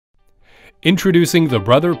Introducing the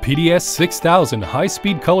Brother PDS 6000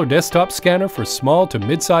 high-speed color desktop scanner for small to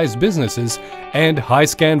mid-sized businesses and high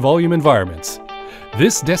scan volume environments.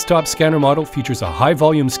 This desktop scanner model features a high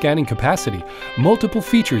volume scanning capacity, multiple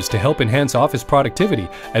features to help enhance office productivity,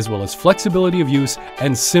 as well as flexibility of use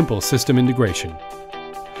and simple system integration.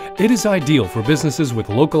 It is ideal for businesses with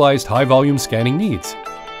localized high volume scanning needs.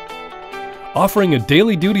 Offering a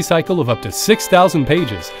daily duty cycle of up to 6,000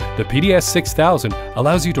 pages, the PDS 6000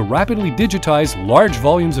 allows you to rapidly digitize large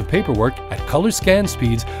volumes of paperwork at color scan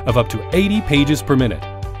speeds of up to 80 pages per minute.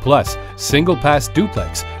 Plus, single-pass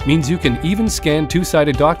duplex means you can even scan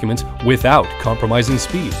two-sided documents without compromising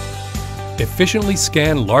speed. Efficiently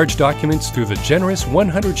scan large documents through the generous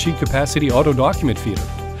 100-sheet capacity auto document feeder,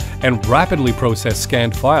 and rapidly process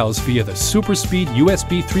scanned files via the super-speed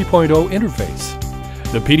USB 3.0 interface.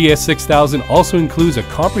 The PDS 6000 also includes a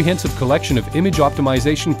comprehensive collection of image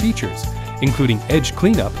optimization features, including edge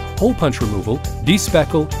cleanup, hole punch removal,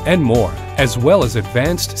 despeckle, and more, as well as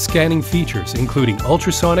advanced scanning features including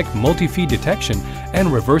ultrasonic multi-feed detection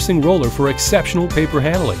and reversing roller for exceptional paper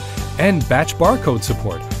handling, and batch barcode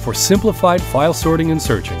support for simplified file sorting and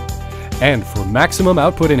searching. And for maximum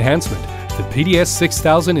output enhancement, the PDS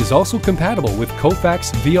 6000 is also compatible with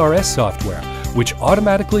Kofax VRS software, which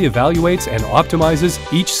automatically evaluates and optimizes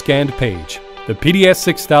each scanned page. The PDS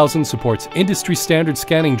 6000 supports industry-standard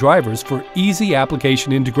scanning drivers for easy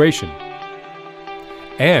application integration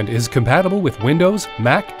and is compatible with Windows,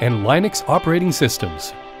 Mac, and Linux operating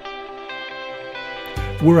systems.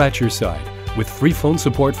 We're at your side with free phone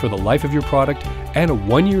support for the life of your product and a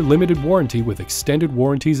 1-year limited warranty with extended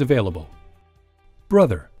warranties available.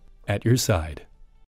 Brother at your side.